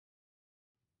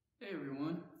Hey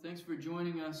everyone, thanks for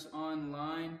joining us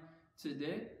online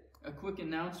today. A quick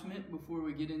announcement before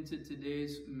we get into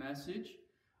today's message.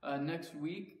 Next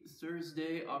week,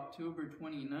 Thursday, October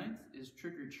 29th, is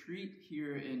Trick or Treat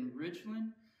here in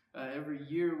Richland. Every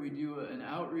year we do an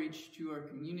outreach to our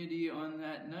community on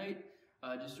that night.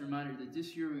 Just a reminder that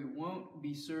this year we won't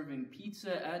be serving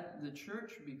pizza at the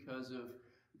church because of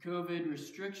COVID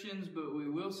restrictions, but we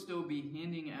will still be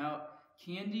handing out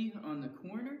candy on the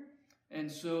corner. And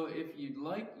so if you'd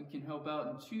like, you can help out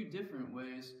in two different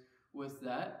ways with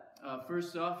that.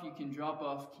 First off, you can drop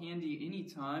off candy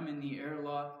anytime in the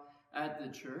airlock at the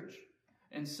church.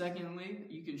 And secondly,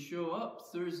 you can show up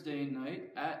Thursday night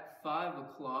at 5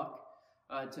 o'clock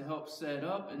to help set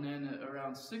up. And then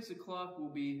around 6 o'clock, we'll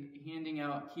be handing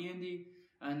out candy.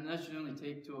 And that should only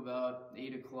take to about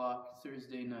 8 o'clock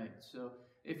Thursday night. So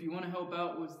if you want to help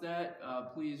out with that,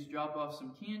 please drop off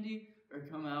some candy or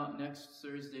come out next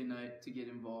Thursday night to get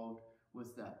involved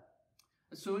with that.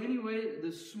 So anyway,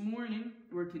 this morning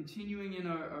we're continuing in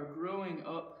our Growing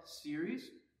Up series,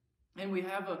 and we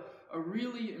have a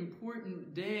really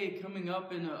important day coming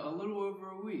up in a little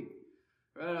over a week.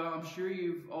 Right? I'm sure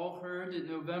you've all heard that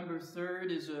November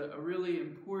 3rd is a really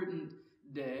important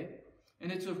day,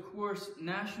 and it's of course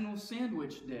National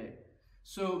Sandwich Day.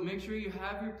 So make sure you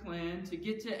have your plan to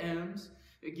get to M's,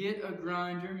 get a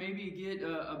grinder, maybe get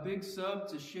a big sub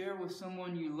to share with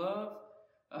someone you love.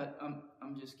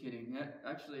 I'm just kidding.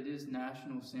 Actually, it is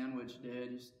National Sandwich Day.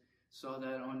 I just saw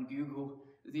that on Google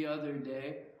the other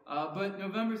day. But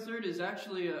November 3rd is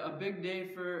actually a big day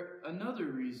for another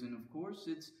reason, of course.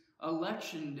 It's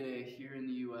Election Day here in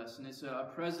the U.S., and it's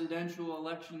a presidential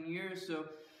election year, so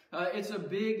it's a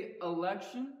big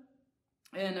election.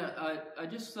 And I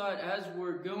just thought as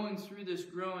we're going through this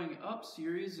Growing Up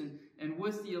series and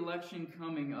with the election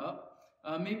coming up,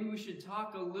 maybe we should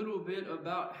talk a little bit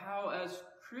about how as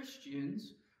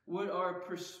Christians, what our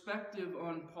perspective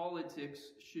on politics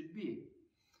should be.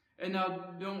 And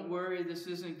now don't worry, this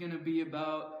isn't going to be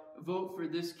about vote for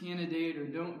this candidate or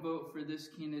don't vote for this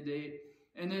candidate.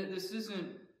 And this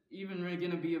isn't even really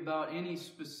going to be about any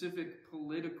specific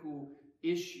political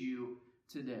issue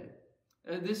today.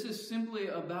 This is simply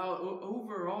about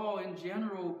overall, in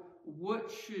general,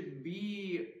 what should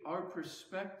be our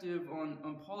perspective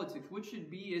on politics? What should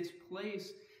be its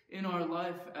place in our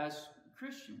life as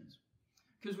Christians?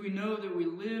 Because we know that we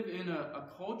live in a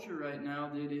culture right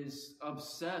now that is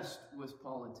obsessed with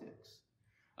politics.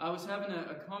 I was having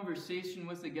a conversation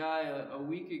with a guy a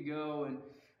week ago,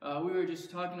 and we were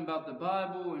just talking about the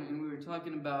Bible, and we were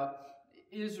talking about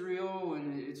Israel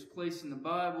and its place in the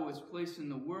Bible, its place in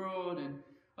the world. And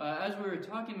as we were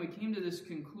talking, we came to this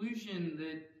conclusion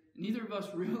that neither of us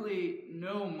really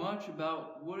know much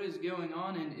about what is going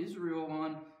on in Israel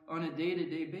on a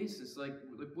day-to-day basis, like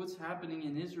what's happening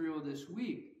in Israel this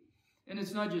week. And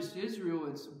it's not just Israel,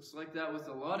 it's like that with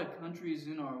a lot of countries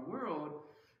in our world,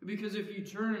 because if you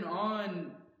turn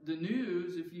on the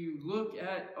news, if you look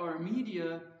at our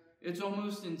media, it's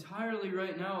almost entirely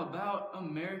right now about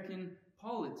American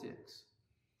politics.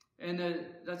 And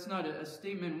that's not a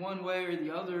statement one way or the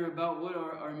other about what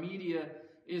our media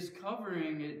is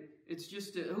covering. It's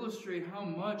just to illustrate how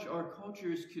much our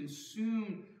culture is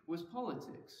consumed with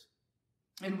politics.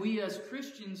 And we as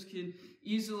Christians can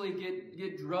easily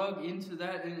get drugged into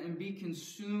that and be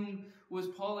consumed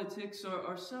with politics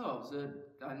ourselves.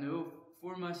 I know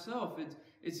for myself,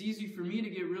 it's easy for me to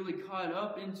get really caught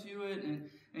up into it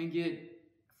and get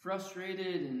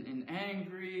frustrated and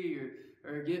angry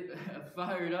or get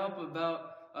fired up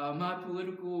about my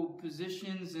political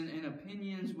positions and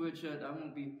opinions, which I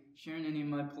won't be sharing any of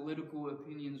my political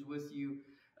opinions with you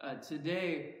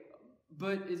today.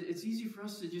 But it's easy for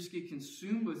us to just get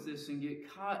consumed with this and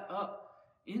get caught up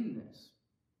in this.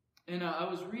 And I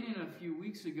was reading a few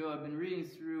weeks ago, I've been reading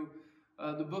through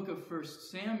the book of 1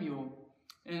 Samuel,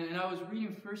 and I was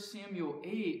reading 1 Samuel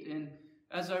 8, and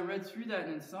as I read through that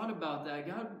and thought about that,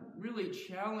 God really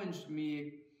challenged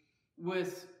me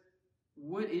with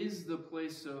what is the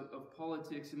place of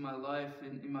politics in my life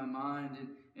and in my mind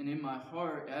and in my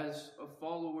heart as a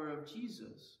follower of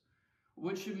Jesus.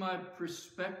 What should my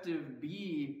perspective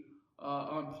be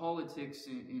on politics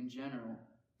in general?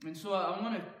 And so I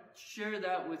want to share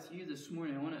that with you this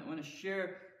morning. I want to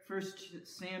share 1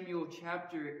 Samuel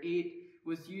chapter 8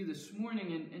 with you this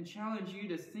morning and challenge you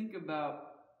to think about,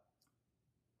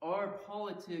 our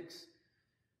politics,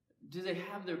 do they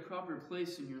have their proper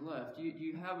place in your life? Do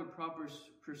you have a proper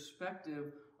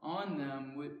perspective on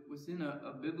them within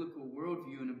a biblical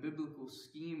worldview and a biblical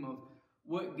scheme of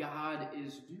what God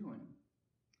is doing?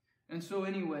 And so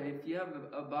anyway, if you have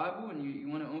a Bible and you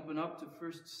want to open up to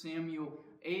 1 Samuel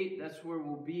 8. That's where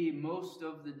we'll be most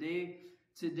of the day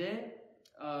today.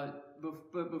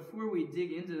 But before we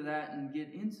dig into that and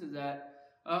get into that,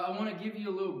 I want to give you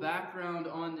a little background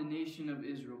on the nation of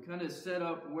Israel, kind of set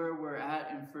up where we're at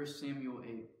in 1 Samuel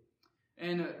 8.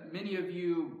 And many of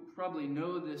you probably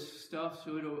know this stuff,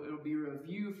 so it'll be a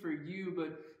review for you,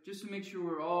 but just to make sure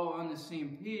we're all on the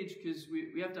same page, because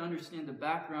we have to understand the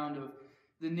background of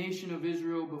the nation of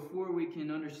Israel before we can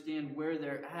understand where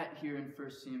they're at here in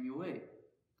 1 Samuel 8.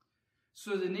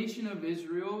 So the nation of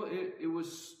Israel, it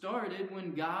was started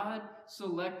when God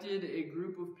selected a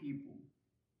group of people.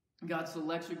 God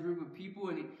selects a group of people,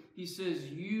 and he says,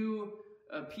 you,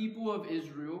 people of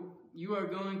Israel, you are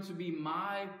going to be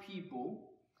my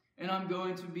people, and I'm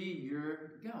going to be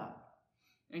your God.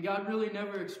 And God really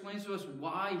never explains to us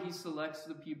why he selects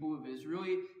the people of Israel.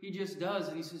 He just does,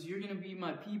 and he says, you're going to be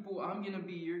my people, I'm going to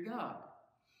be your God.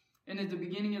 And at the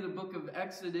beginning of the book of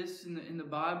Exodus in the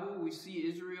Bible, we see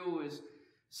Israel as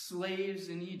slaves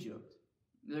in Egypt.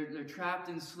 They're trapped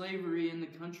in slavery in the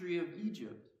country of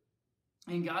Egypt.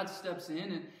 And God steps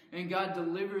in and God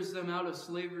delivers them out of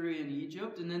slavery in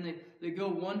Egypt. And then they go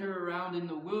wander around in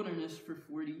the wilderness for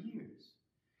 40 years.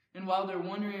 And while they're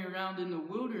wandering around in the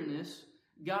wilderness,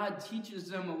 God teaches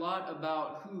them a lot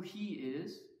about who he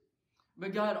is.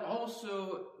 But God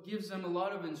also gives them a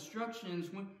lot of instructions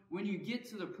when you get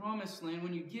to the promised land,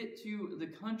 when you get to the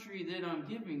country that I'm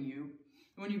giving you,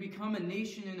 when you become a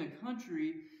nation in a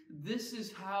country, this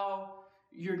is how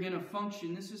you're going to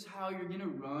function. This is how you're going to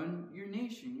run your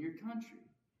nation, your country.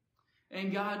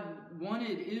 And God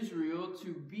wanted Israel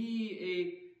to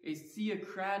be a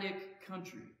theocratic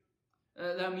country.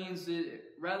 That means that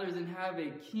rather than have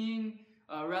a king,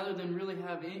 rather than really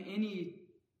have any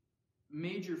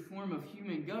major form of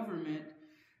human government,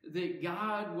 that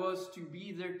God was to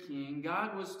be their king,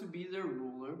 God was to be their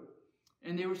ruler,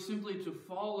 and they were simply to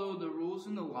follow the rules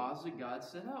and the laws that God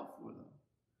set out for them.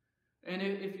 And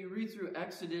if you read through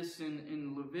Exodus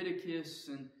and Leviticus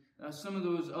and some of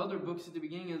those other books at the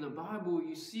beginning of the Bible,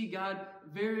 you see God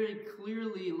very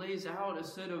clearly lays out a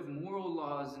set of moral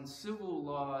laws and civil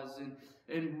laws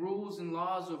and rules and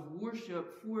laws of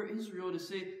worship for Israel to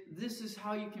say, this is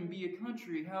how you can be a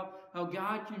country, how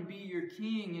God can be your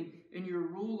king and your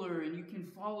ruler, and you can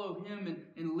follow him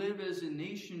and live as a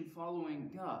nation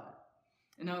following God.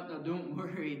 And now don't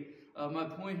worry, my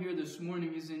point here this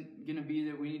morning isn't going to be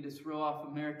that we need to throw off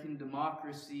American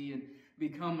democracy and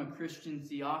become a Christian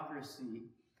theocracy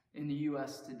in the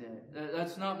U.S. today.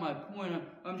 That's not my point.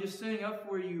 I'm just setting up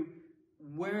for you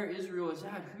where Israel is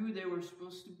at, who they were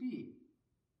supposed to be.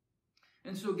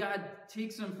 And so God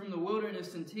takes them from the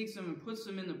wilderness and takes them and puts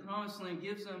them in the promised land,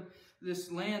 gives them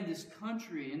this land, this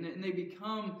country, and they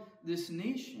become this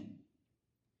nation.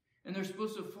 And they're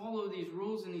supposed to follow these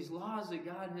rules and these laws that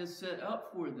God has set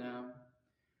up for them.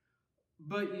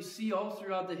 But you see all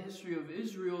throughout the history of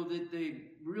Israel that they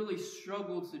really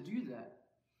struggle to do that.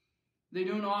 They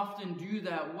don't often do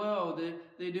that well.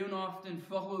 They don't often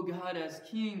follow God as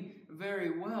king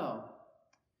very well.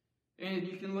 And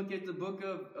you can look at the book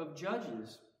of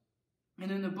Judges. And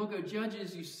in the book of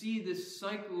Judges, you see this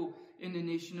cycle in the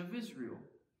nation of Israel.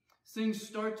 Things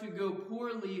start to go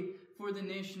poorly for the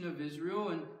nation of Israel,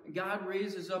 and God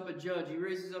raises up a judge. He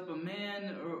raises up a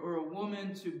man or a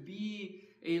woman to be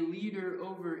a leader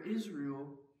over Israel,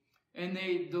 and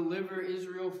they deliver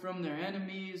Israel from their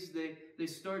enemies. They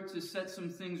start to set some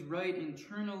things right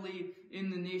internally in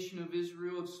the nation of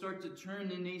Israel, start to turn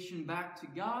the nation back to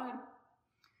God,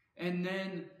 and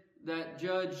then that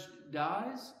judge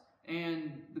dies,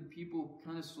 and the people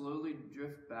kind of slowly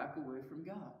drift back away from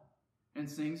God. And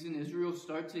things in Israel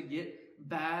start to get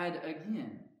bad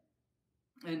again.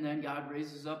 And then God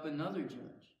raises up another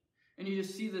judge. And you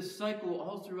just see this cycle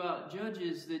all throughout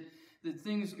Judges that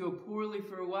things go poorly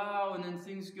for a while, and then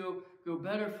things go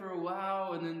better for a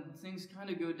while, and then things kind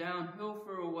of go downhill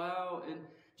for a while. And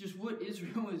just what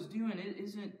Israel is doing, it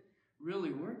isn't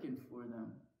really working for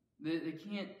them. They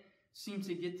can't seem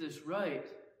to get this right.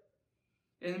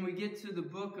 And then we get to the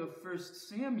book of 1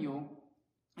 Samuel.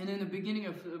 And in the beginning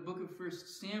of the book of 1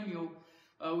 Samuel,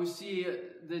 we see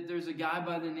that there's a guy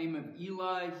by the name of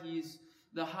Eli. He's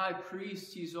the high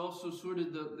priest. He's also sort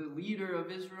of the leader of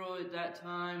Israel at that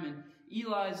time. And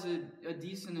Eli's a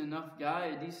decent enough guy,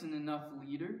 a decent enough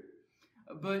leader.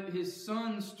 But his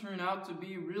sons turn out to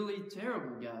be really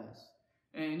terrible guys.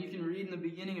 And you can read in the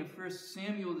beginning of 1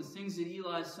 Samuel the things that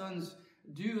Eli's sons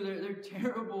do. They're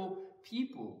terrible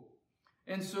people.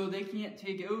 And so they can't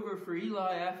take over for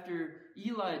Eli after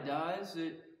Eli dies.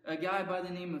 A guy by the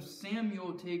name of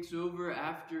Samuel takes over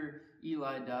after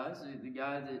Eli dies. The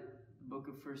guy that the book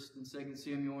of 1 and 2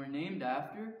 Samuel are named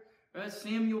after. Right?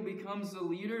 Samuel becomes the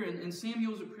leader, and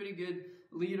Samuel's a pretty good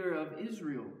leader of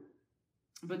Israel.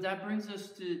 But that brings us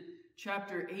to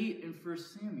chapter 8 in 1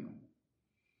 Samuel.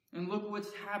 And look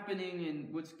what's happening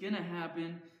and what's going to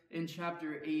happen in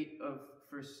chapter 8 of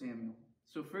 1 Samuel.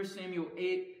 So 1 Samuel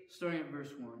 8, starting at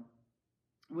verse 1.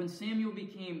 When Samuel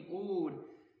became old,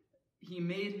 he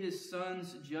made his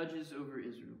sons judges over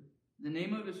Israel. The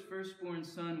name of his firstborn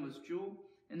son was Joel,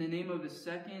 and the name of his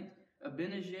second,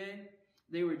 Abinijah.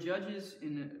 They were judges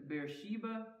in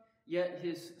Beersheba, yet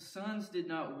his sons did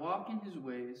not walk in his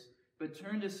ways, but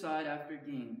turned aside after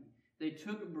gain. They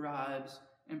took bribes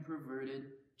and perverted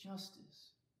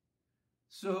justice.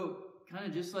 So, kind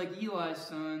of just like Eli's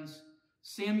sons,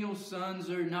 Samuel's sons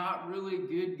are not really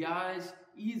good guys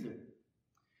either.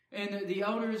 And the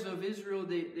elders of Israel,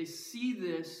 they see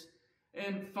this,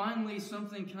 and finally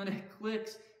something kind of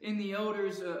clicks in the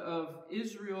elders of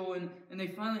Israel, and they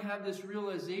finally have this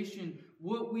realization,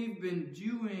 what we've been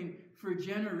doing for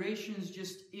generations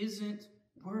just isn't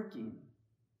working.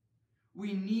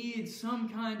 We need some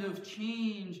kind of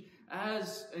change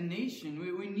as a nation.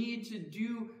 We need to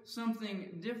do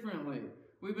something differently.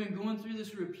 We've been going through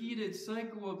this repeated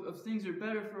cycle of things are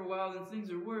better for a while, then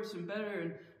things are worse and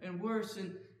better and worse,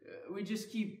 and we just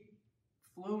keep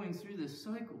flowing through this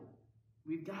cycle.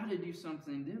 We've got to do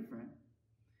something different.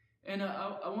 And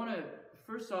I want to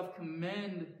first off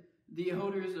commend the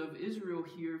elders of Israel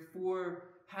here for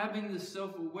having the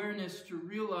self-awareness to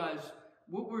realize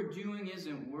what we're doing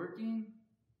isn't working.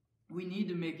 We need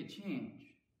to make a change.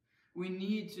 We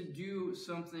need to do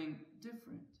something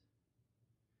different.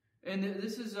 And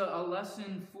this is a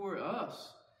lesson for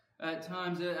us at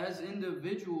times as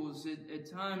individuals,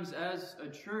 at times as a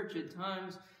church, at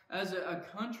times as a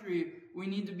country. We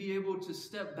need to be able to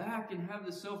step back and have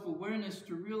the self-awareness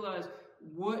to realize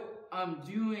what I'm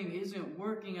doing isn't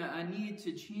working. I need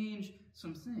to change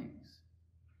some things.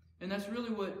 And that's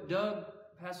really what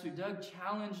Pastor Doug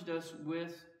challenged us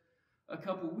with a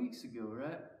couple weeks ago,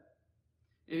 right?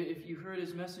 If you heard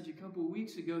his message a couple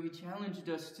weeks ago, he challenged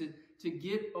us to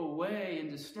get away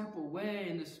and to step away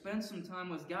and to spend some time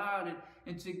with God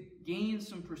and to gain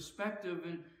some perspective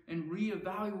and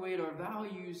reevaluate our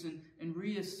values and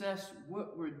reassess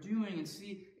what we're doing and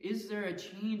see, is there a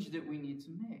change that we need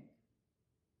to make?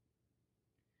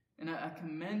 And I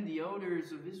commend the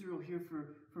elders of Israel here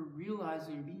for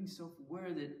realizing, being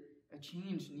self-aware that a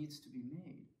change needs to be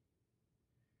made.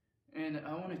 And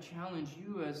I want to challenge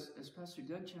you, as Pastor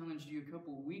Doug challenged you a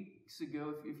couple weeks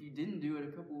ago, if you didn't do it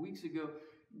a couple weeks ago,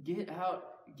 get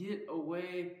out, get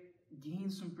away, gain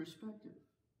some perspective.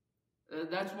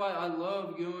 That's why I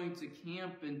love going to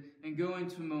camp and going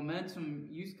to Momentum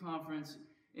Youth Conference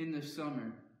in the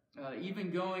summer.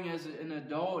 Even going as an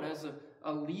adult, as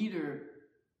a leader,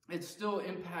 it still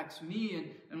impacts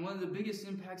me. And one of the biggest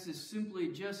impacts is simply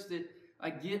just that I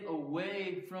get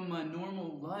away from my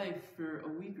normal life for a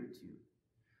week or two.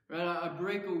 Right? I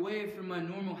break away from my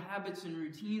normal habits and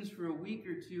routines for a week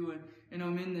or two, and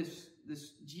I'm in this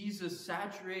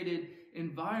Jesus-saturated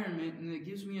environment, and it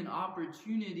gives me an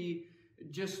opportunity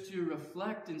just to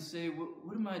reflect and say,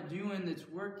 what am I doing that's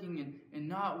working and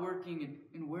not working,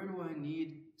 and where do I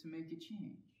need to make a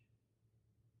change?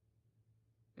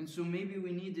 And so maybe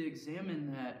we need to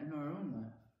examine that in our own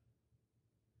life.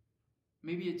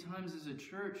 Maybe at times as a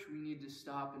church, we need to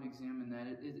stop and examine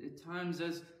that. At times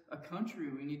as a country,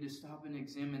 we need to stop and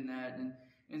examine that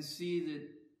and see that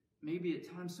maybe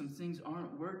at times some things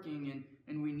aren't working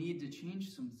and we need to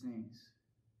change some things.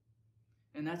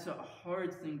 And that's a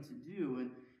hard thing to do.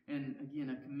 And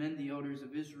again, I commend the elders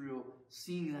of Israel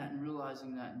seeing that and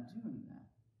realizing that and doing that.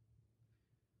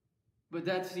 But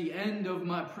that's the end of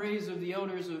my praise of the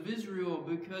elders of Israel,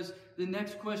 because the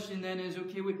next question then is,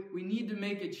 okay, we need to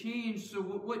make a change, so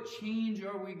what change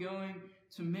are we going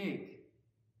to make?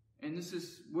 And this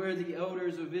is where the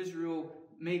elders of Israel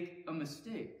make a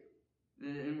mistake.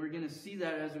 And we're going to see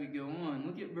that as we go on.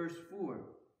 Look at verse 4.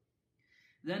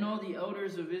 Then all the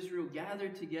elders of Israel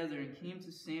gathered together and came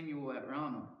to Samuel at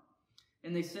Ramah.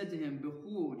 And they said to him,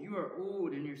 "Behold, you are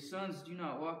old, and your sons do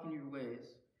not walk in your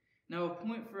ways. Now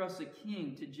appoint for us a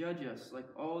king to judge us like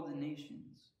all the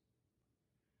nations."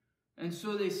 And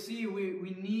so they see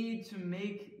we need to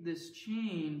make this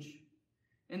change.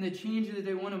 And the change that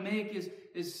they want to make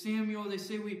is Samuel, they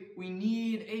say we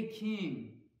need a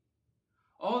king.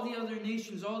 All the other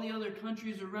nations, all the other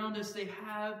countries around us, they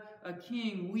have a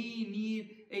king. We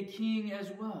need a king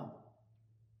as well.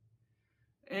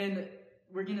 And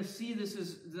we're going to see this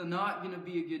is not going to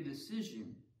be a good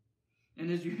decision. And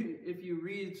if you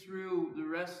read through the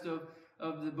rest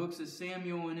of the books of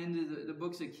Samuel and into the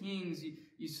books of Kings,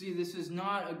 you see this is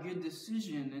not a good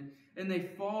decision. and they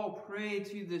fall prey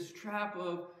to this trap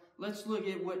of, let's look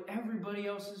at what everybody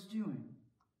else is doing.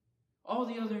 All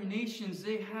the other nations,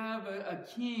 they have a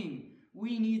king.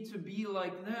 We need to be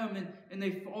like them. And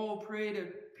they fall prey to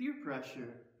peer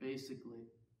pressure, basically.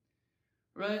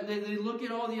 Right? They look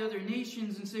at all the other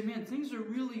nations and say, man, things are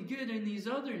really good in these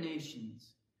other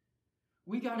nations.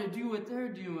 We got to do what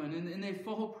they're doing. And they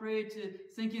fall prey to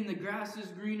thinking the grass is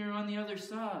greener on the other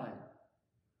side.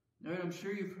 Right? I'm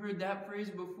sure you've heard that phrase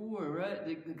before, right?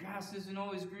 The grass isn't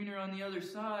always greener on the other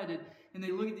side. And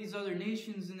they look at these other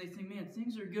nations and they think, man,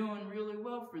 things are going really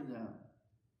well for them.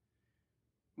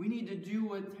 We need to do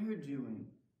what they're doing.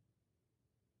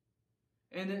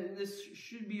 And this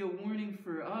should be a warning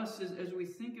for us as we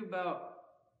think about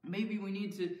maybe we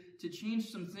need to change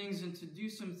some things and to do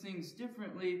some things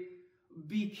differently.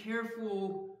 Be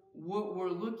careful what we're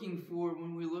looking for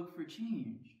when we look for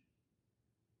change.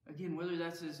 Again, whether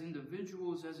that's as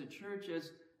individuals, as a church,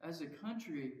 as a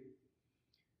country,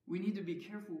 we need to be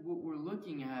careful what we're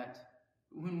looking at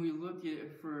when we look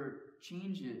for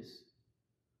changes.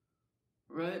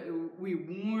 Right? We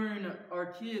warn our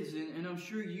kids, and I'm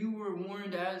sure you were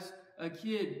warned as a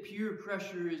kid, peer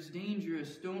pressure is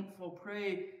dangerous. Don't fall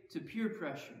prey to peer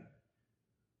pressure.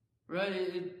 Right?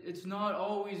 It's not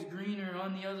always greener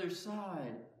on the other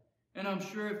side. And I'm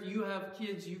sure if you have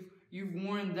kids, you've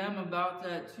warned them about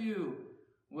that too.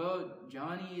 Well,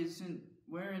 Johnny isn't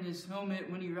wearing his helmet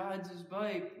when he rides his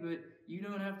bike, but you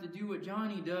don't have to do what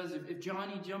Johnny does. If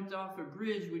Johnny jumped off a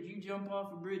bridge, would you jump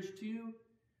off a bridge too?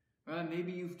 Right?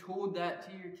 Maybe you've told that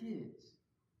to your kids.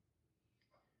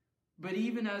 But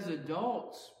even as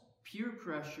adults, peer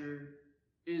pressure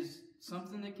is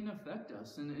something that can affect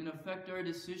us and affect our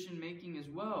decision making as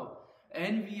well.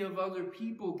 Envy of other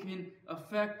people can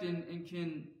affect and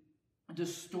can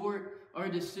distort our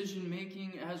decision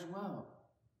making as well.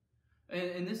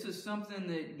 And this is something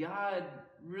that God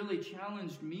really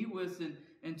challenged me with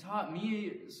and taught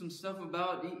me some stuff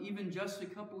about even just a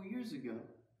couple years ago.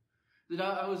 That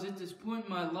I was at this point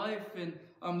in my life and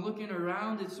I'm looking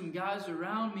around at some guys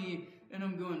around me and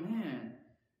I'm going, man,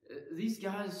 these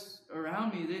guys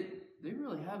around me, they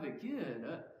really have it good.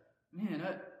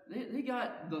 They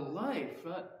got the life.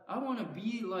 I want to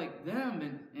be like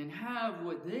them and have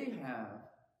what they have.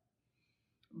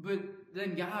 But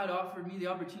then God offered me the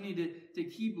opportunity to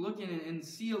keep looking and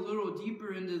see a little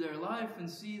deeper into their life and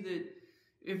see that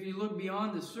if you look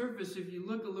beyond the surface, if you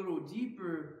look a little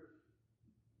deeper,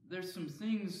 there's some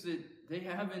things that they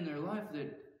have in their life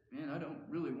that, man, I don't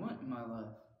really want in my life.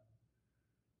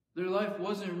 Their life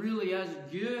wasn't really as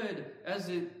good as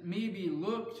it maybe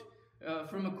looked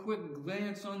from a quick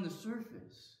glance on the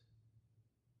surface.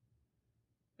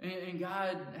 And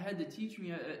God had to teach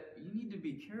me, you need to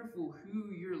be careful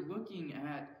who you're looking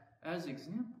at as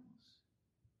examples.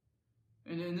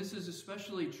 And this is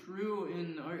especially true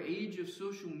in our age of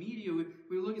social media.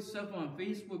 We look at stuff on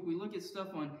Facebook, we look at stuff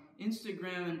on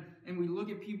Instagram, and we look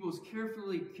at people's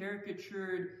carefully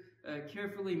caricatured,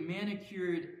 carefully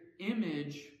manicured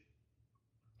image,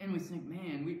 and we think,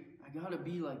 man, I gotta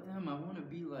be like them, I want to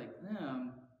be like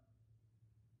them.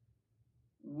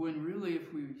 When really,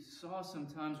 if we saw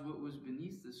sometimes what was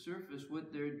beneath the surface,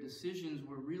 what their decisions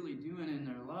were really doing in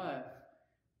their life,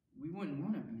 we wouldn't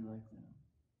want to be like them.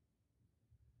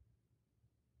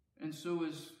 And so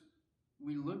as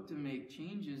we look to make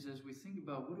changes, as we think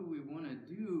about what do we want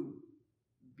to do,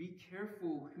 be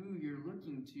careful who you're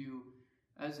looking to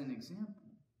as an example.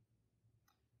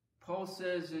 Paul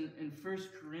says in 1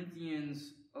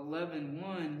 Corinthians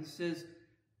 11:1, he says,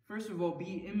 first of all,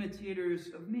 be imitators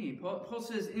of me. Paul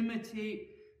says, imitate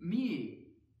me.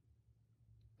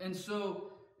 And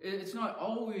so it's not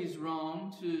always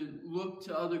wrong to look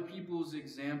to other people's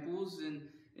examples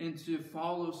and to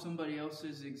follow somebody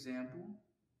else's example.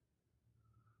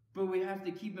 But we have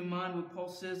to keep in mind what Paul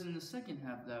says in the second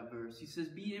half of that verse. He says,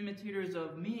 be imitators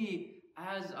of me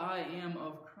as I am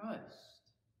of Christ.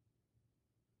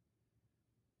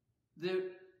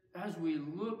 That as we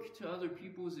look to other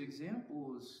people's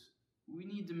examples, we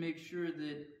need to make sure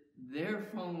that they're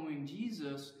following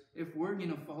Jesus if we're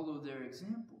going to follow their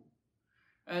example.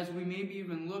 As we maybe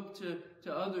even look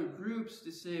to other groups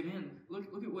to say, man,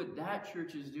 look at what that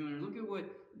church is doing, or look at what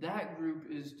that group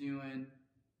is doing.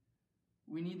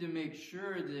 We need to make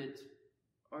sure that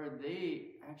are they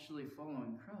actually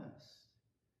following Christ?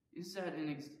 Is that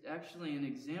actually an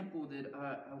example that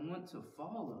I want to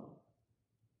follow?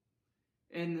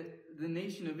 And the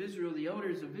nation of Israel, the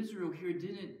elders of Israel here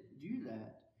didn't do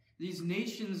that. These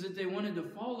nations that they wanted to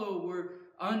follow were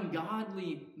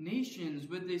ungodly nations,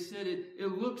 but they said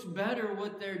it looks better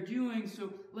what they're doing,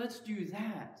 so let's do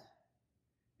that.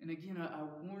 And again, I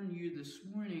warn you this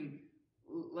morning,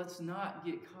 let's not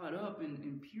get caught up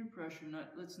in peer pressure.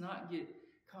 Let's not get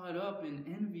caught up in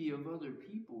envy of other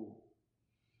people.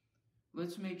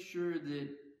 Let's make sure that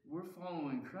we're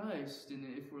following Christ, and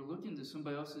if we're looking to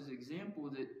somebody else's example,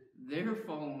 that they're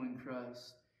following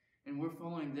Christ, and we're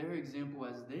following their example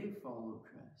as they follow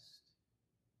Christ.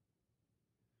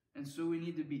 And so we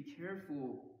need to be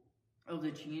careful of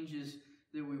the changes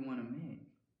that we want to make.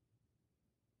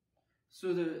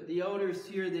 So the elders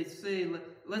here, they say,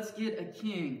 let's get a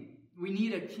king. We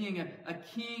need a king. A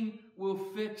king will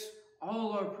fix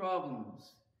all our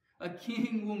problems. A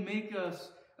king will make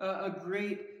us a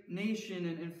great nation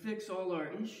and fix all our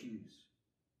issues.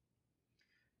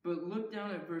 But look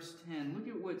down at verse 10. Look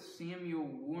at what Samuel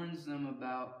warns them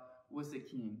about with a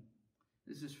king.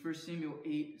 This is 1 Samuel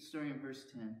 8, starting at verse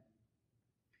 10.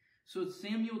 So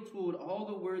Samuel told all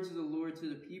the words of the Lord to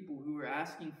the people who were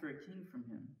asking for a king from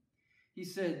him. He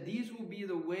said, "These will be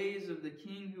the ways of the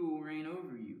king who will reign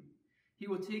over you. He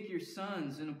will take your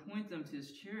sons and appoint them to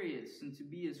his chariots and to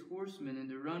be his horsemen and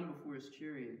to run before his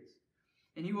chariots.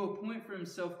 And he will appoint for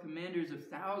himself commanders of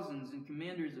thousands and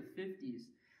commanders of 50s,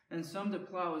 and some to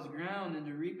plow his ground and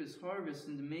to reap his harvest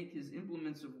and to make his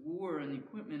implements of war and the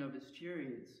equipment of his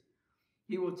chariots.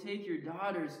 He will take your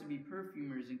daughters to be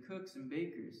perfumers and cooks and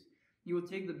bakers. He will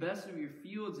take the best of your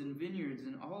fields and vineyards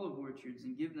and olive orchards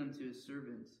and give them to his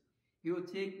servants. He will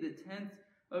take the 10th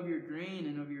of your grain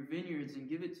and of your vineyards and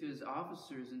give it to his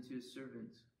officers and to his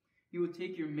servants. He will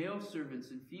take your male servants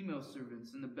and female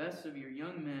servants and the best of your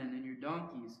young men and your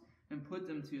donkeys and put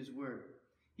them to his work.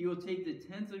 He will take the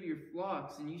 10th of your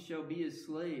flocks, and you shall be his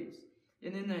slaves.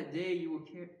 And in that day you will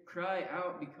cry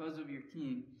out because of your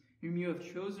king, whom you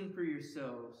have chosen for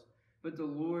yourselves, but the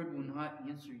Lord will not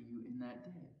answer you in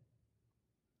that day."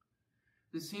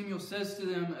 The Samuel says to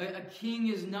them, a king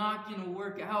is not going to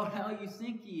work out how you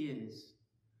think he is.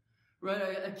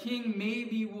 Right? A king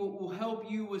maybe will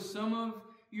help you with some of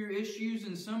your issues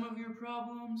and some of your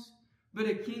problems, but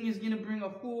a king is going to bring a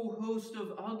whole host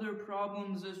of other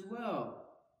problems as well.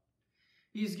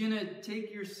 He's going to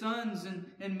take your sons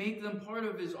and make them part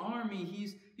of his army.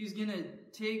 He's going to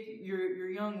take your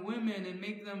young women and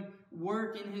make them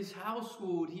work in his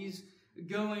household. He's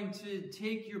going to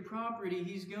take your property.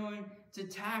 He's going to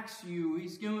tax you.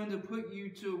 He's going to put you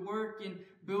to work in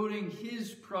building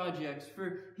his projects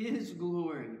for his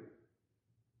glory.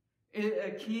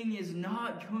 A king is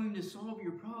not going to solve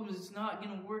your problems. It's not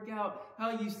going to work out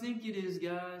how you think it is,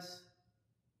 guys.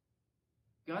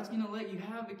 God's going to let you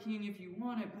have a king if you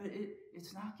want it, but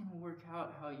it's not going to work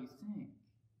out how you think.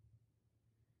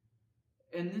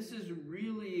 And this is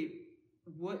really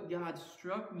what God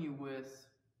struck me with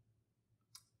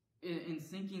in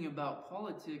thinking about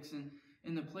politics and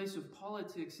in the place of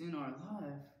politics in our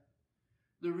life.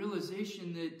 The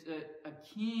realization that a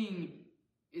king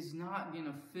is not going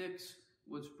to fix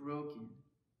what's broken.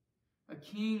 A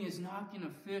king is not going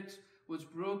to fix what's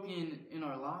broken in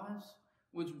our lives,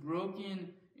 what's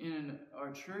broken in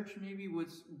our church, maybe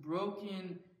what's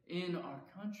broken in our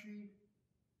country.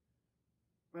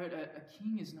 Right? A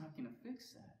king is not going to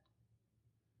fix that.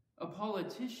 A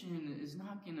politician is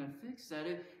not going to fix that.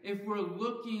 If we're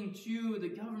looking to the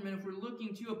government, if we're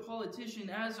looking to a politician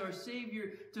as our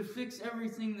Savior to fix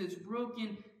everything that's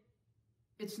broken,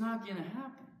 it's not going to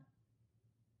happen.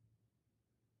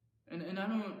 And I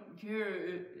don't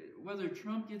care whether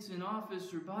Trump gets in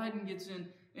office or Biden gets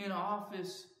in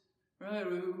office, right?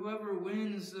 Or whoever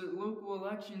wins the local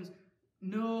elections,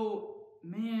 no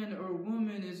man or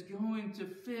woman is going to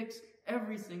fix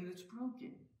everything that's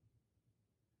broken.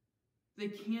 They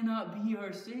cannot be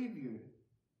our Savior.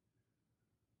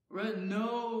 Right?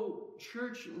 No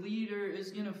church leader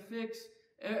is going to fix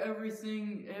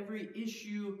everything, every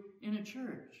issue in a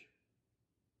church.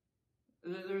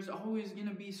 There's always going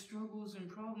to be struggles and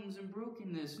problems and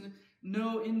brokenness.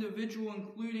 No individual,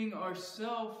 including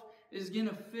ourselves, is going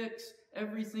to fix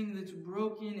everything that's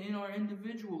broken in our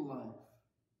individual life.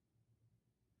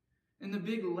 And the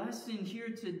big lesson here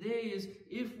today is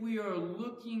if we are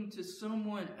looking to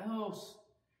someone else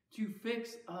to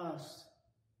fix us,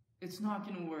 it's not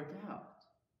going to work out.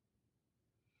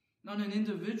 On an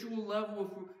individual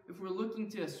level, if we're looking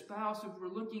to a spouse, if we're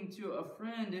looking to a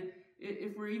friend,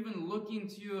 if we're even looking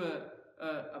to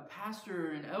a pastor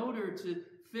or an elder to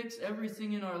fix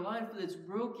everything in our life that's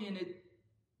broken,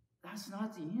 that's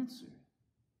not the answer.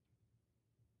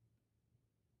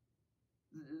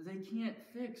 They can't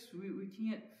fix. We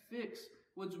can't fix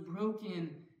what's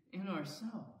broken in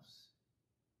ourselves.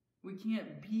 We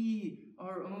can't be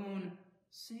our own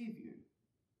Savior.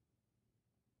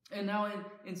 And now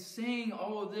in saying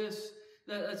all of this,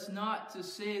 that's not to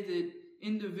say that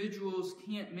individuals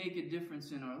can't make a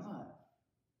difference in our life.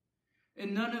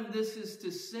 And none of this is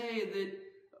to say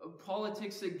that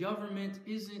politics, that government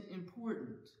isn't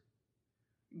important.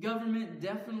 Government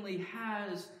definitely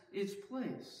has its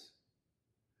place.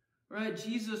 Right?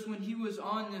 Jesus, when he was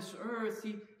on this earth,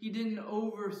 he didn't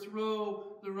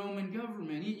overthrow the Roman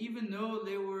government. Even though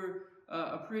they were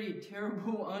a pretty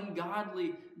terrible,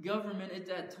 ungodly government at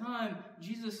that time,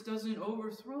 Jesus doesn't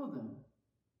overthrow them.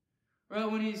 Right?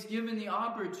 When he's given the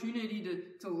opportunity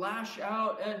to lash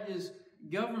out at his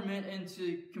government and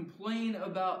to complain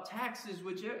about taxes,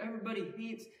 which everybody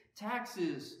hates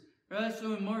taxes. Right?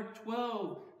 So in Mark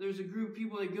 12, there's a group of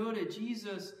people that go to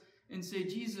Jesus and say,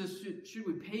 Jesus, should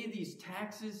we pay these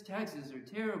taxes? Taxes are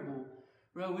terrible.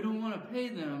 Right? We don't want to pay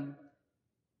them.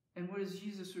 And what is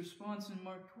Jesus' response in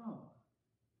Mark 12?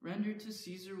 Render to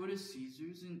Caesar what is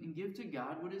Caesar's and give to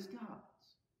God what is God's.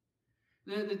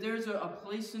 That there's a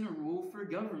place and a rule for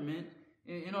government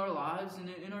in our lives and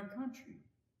in our country.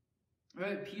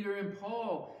 Right? Peter and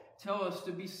Paul tell us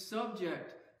to be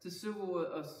subject to civil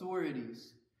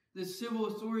authorities. The civil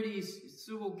authorities,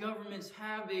 civil governments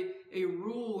have a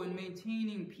role in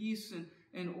maintaining peace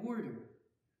and order.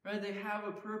 Right? They have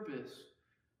a purpose.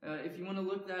 If you want to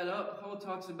look that up, Paul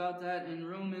talks about that in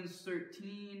Romans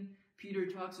 13. Peter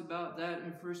talks about that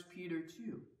in 1 Peter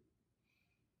 2.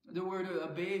 The word to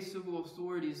obey civil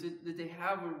authorities, that they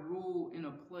have a role in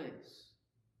a place.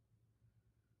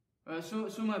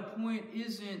 So my point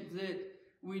isn't that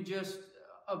we just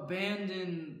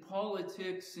abandon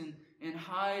politics and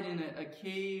hide in a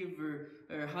cave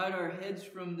or hide our heads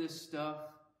from this stuff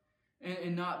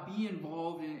and not be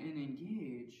involved and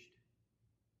engaged.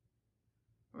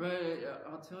 Right?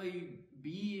 I'll tell you,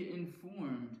 be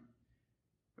informed.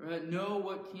 Right? Know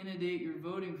what candidate you're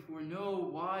voting for. Know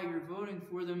why you're voting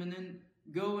for them, and then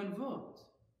go and vote.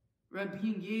 Right? Be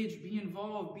engaged, be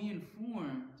involved, be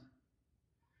informed.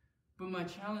 But my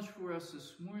challenge for us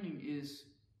this morning is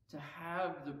to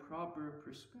have the proper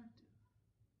perspective.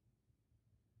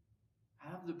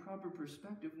 Have the proper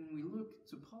perspective when we look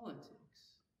to politics.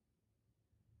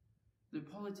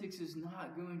 That politics is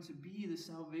not going to be the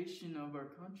salvation of our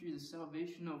country, the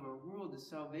salvation of our world, the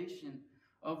salvation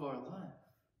of our life.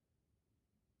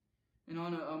 And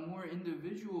on a more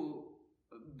individual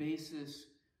basis,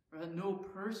 right, no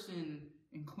person,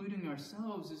 including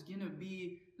ourselves, is going to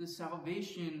be the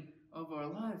salvation of our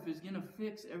life, is going to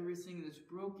fix everything that's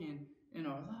broken in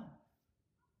our life.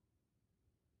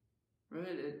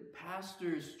 Right?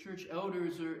 Pastors, church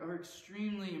elders are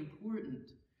extremely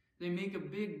important. They make a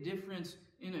big difference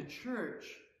in a church.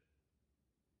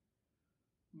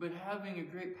 But having a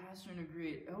great pastor and a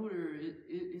great elder, it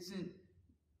isn't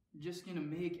just going to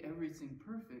make everything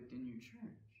perfect in your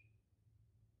church.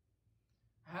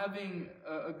 Having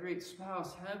a great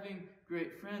spouse, having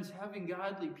great friends, having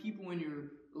godly people in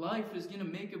your life is going to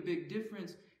make a big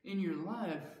difference in your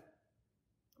life,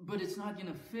 but it's not going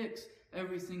to fix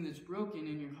everything that's broken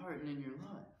in your heart and in your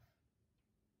life.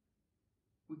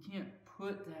 We can't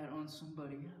put that on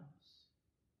somebody else.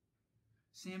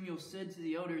 Samuel said to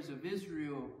the elders of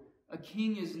Israel, a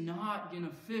king is not going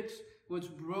to fix what's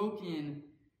broken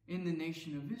in the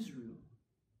nation of Israel.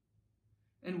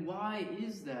 And why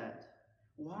is that?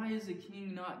 Why is a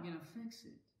king not going to fix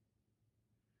it?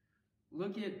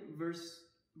 Look at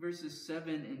verses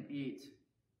 7 and 8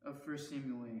 of 1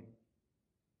 Samuel 8.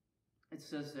 It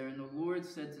says there, and the Lord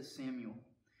said to Samuel,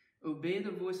 obey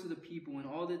the voice of the people in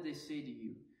all that they say to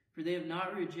you, for they have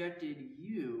not rejected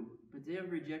you, but they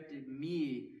have rejected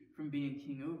me from being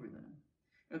king over them.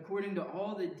 According to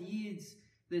all the deeds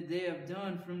that they have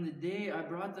done from the day I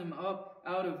brought them up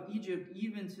out of Egypt,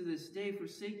 even to this day,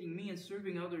 forsaking me and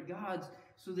serving other gods,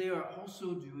 so they are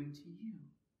also doing to you.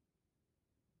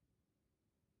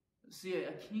 See,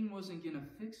 a king wasn't going to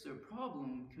fix their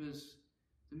problem because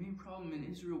the main problem in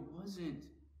Israel wasn't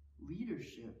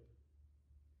leadership.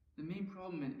 The main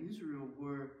problem in Israel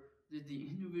were that the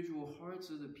individual hearts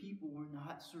of the people were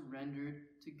not surrendered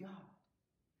to God.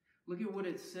 Look at what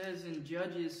it says in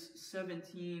Judges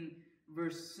 17,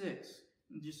 verse 6.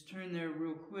 And just turn there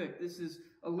real quick. This is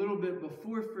a little bit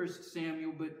before 1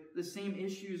 Samuel, but the same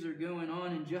issues are going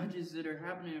on in Judges that are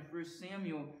happening in 1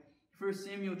 Samuel. 1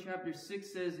 Samuel chapter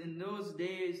 6 says, in those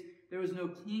days there was no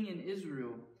king in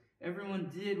Israel. Everyone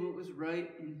did what was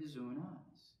right in his own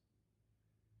eyes.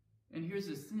 And here's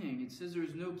the thing. It says there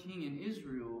was no king in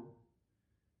Israel.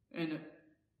 And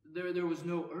there was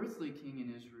no earthly king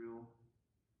in Israel.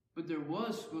 But there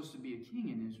was supposed to be a king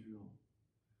in Israel.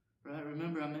 Right?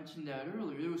 Remember I mentioned that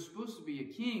earlier. There was supposed to be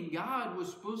a king. God was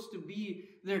supposed to be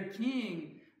their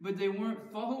king. but they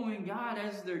weren't following God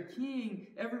as their king.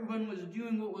 Everyone was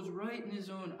doing what was right in his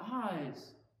own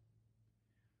eyes.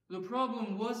 The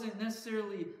problem wasn't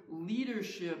necessarily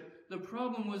leadership. The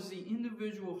problem was the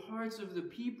individual hearts of the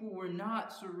people were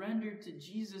not surrendered to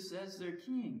Jesus as their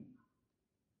king.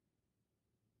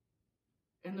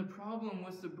 And the problem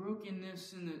with the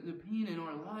brokenness and the pain in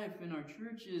our life, in our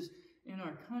churches, in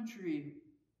our country,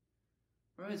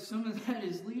 right? Some of that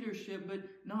is leadership, but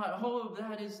not all of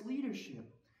that is leadership.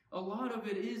 A lot of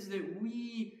it is that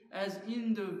we as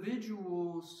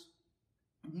individuals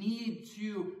need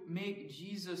to make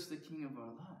Jesus the king of our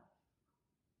life.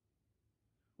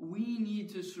 We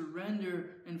need to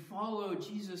surrender and follow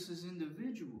Jesus as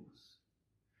individuals.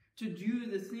 To do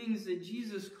the things that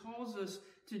Jesus calls us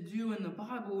to do in the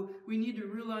Bible, we need to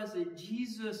realize that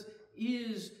Jesus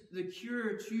is the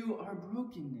cure to our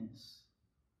brokenness.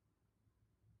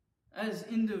 As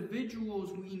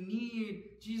individuals, we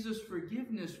need Jesus'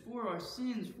 forgiveness for our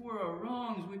sins, for our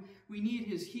wrongs. We need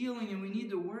his healing, and we need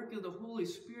the work of the Holy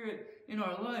Spirit in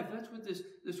our life. That's what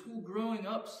this whole Growing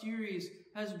Up series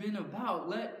has been about.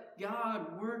 Let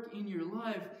God work in your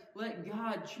life. Let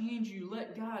God change you.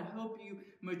 Let God help you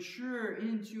mature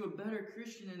into a better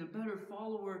Christian and a better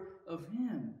follower of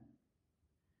him.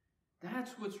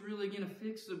 That's what's really going to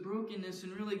fix the brokenness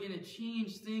and really going to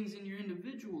change things in your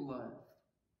individual life.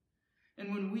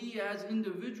 And when we as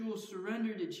individuals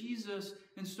surrender to Jesus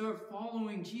and start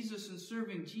following Jesus and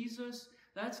serving Jesus,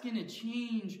 that's going to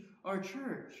change our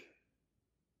church.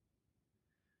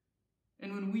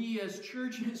 And when we as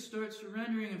churches start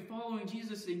surrendering and following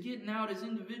Jesus and getting out as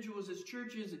individuals, as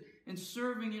churches, and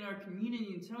serving in our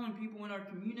community and telling people in our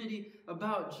community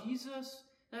about Jesus,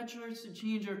 that starts to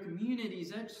change our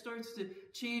communities. That starts to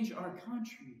change our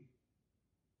country.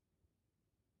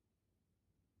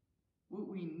 What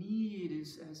we need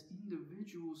is, as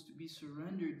individuals, to be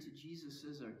surrendered to Jesus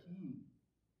as our King.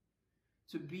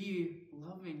 To be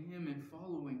loving him and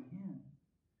following him.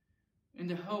 And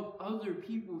to help other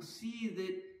people see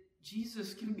that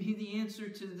Jesus can be the answer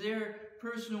to their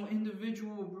personal,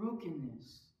 individual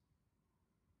brokenness.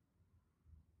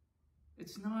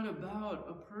 It's not about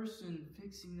a person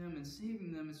fixing them and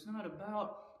saving them. It's not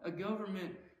about a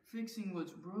government fixing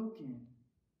what's broken.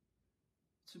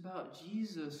 It's about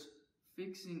Jesus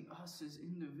fixing us as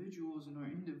individuals and our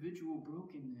individual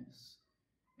brokenness,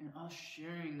 and us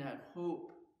sharing that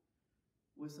hope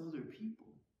with other people.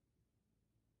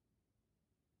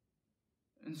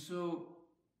 And so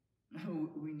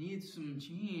we need some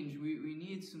change. We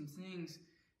need some things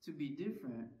to be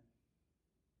different.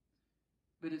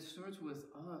 But it starts with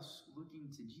us looking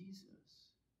to Jesus.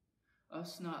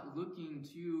 Us not looking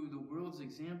to the world's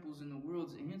examples and the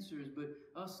world's answers, but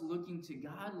us looking to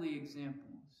godly examples.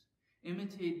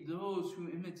 Imitate those who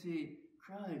imitate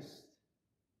Christ.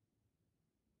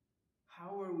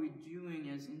 How are we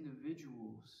doing as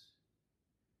individuals,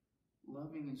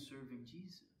 loving and serving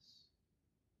Jesus?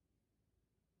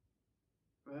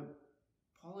 Right?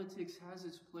 Politics has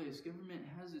its place. Government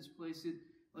has its place.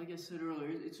 Like I said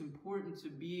earlier, it's important to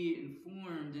be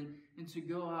informed and to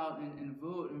go out and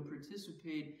vote and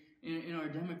participate in our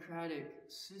democratic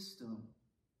system.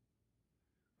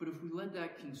 But if we let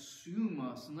that consume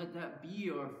us and let that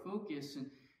be our focus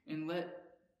and let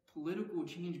political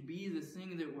change be the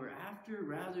thing that we're after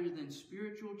rather than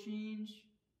spiritual change,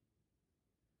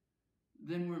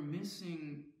 then we're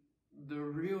missing the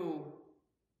real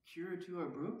cure to our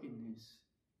brokenness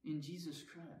in Jesus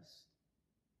Christ.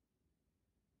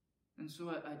 And so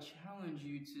I challenge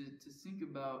you to think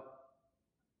about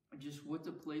just what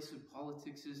the place of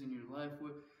politics is in your life,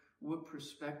 what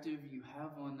perspective you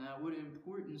have on that, what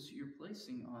importance you're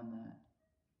placing on that.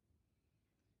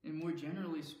 And more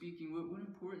generally speaking, what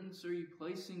importance are you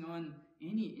placing on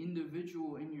any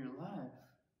individual in your life?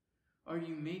 Are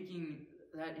you making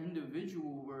that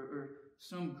individual or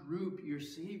some group your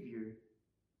Savior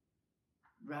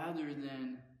rather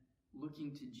than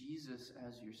looking to Jesus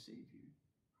as your Savior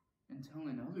and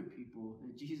telling other people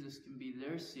that Jesus can be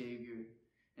their Savior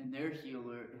and their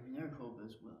healer and their hope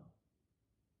as well?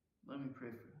 Let me pray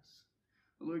for us.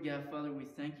 Lord God, Father, we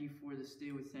thank you for this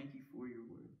day. We thank you for your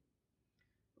word.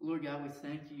 Lord God, we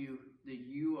thank you that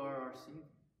you are our Savior.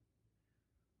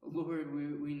 Lord,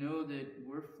 we know that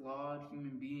we're flawed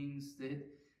human beings, that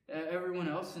everyone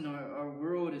else in our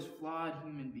world is flawed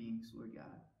human beings, Lord God.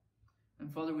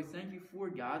 And Father, we thank you for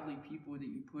godly people that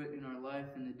you put in our life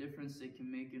and the difference they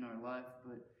can make in our life.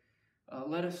 But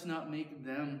let us not make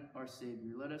them our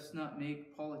Savior. Let us not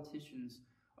make politicians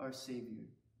our Savior.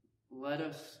 Let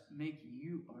us make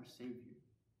you our Savior.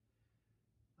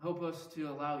 Help us to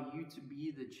allow you to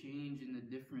be the change and the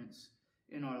difference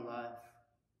in our life.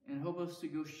 And help us to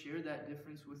go share that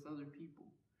difference with other people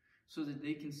so that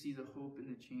they can see the hope and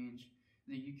the change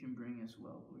that you can bring as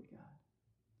well, Lord God.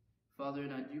 Father,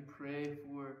 and I do pray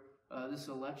for this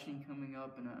election coming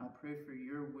up, and I pray for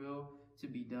your will to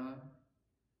be done.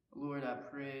 Lord, I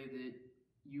pray that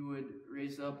you would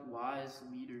raise up wise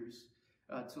leaders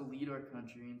to lead our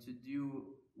country and to do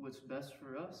what's best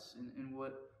for us and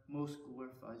what most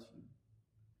glorifies you.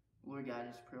 Lord God, I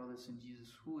just pray all this in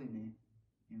Jesus' holy name.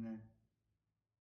 Amen.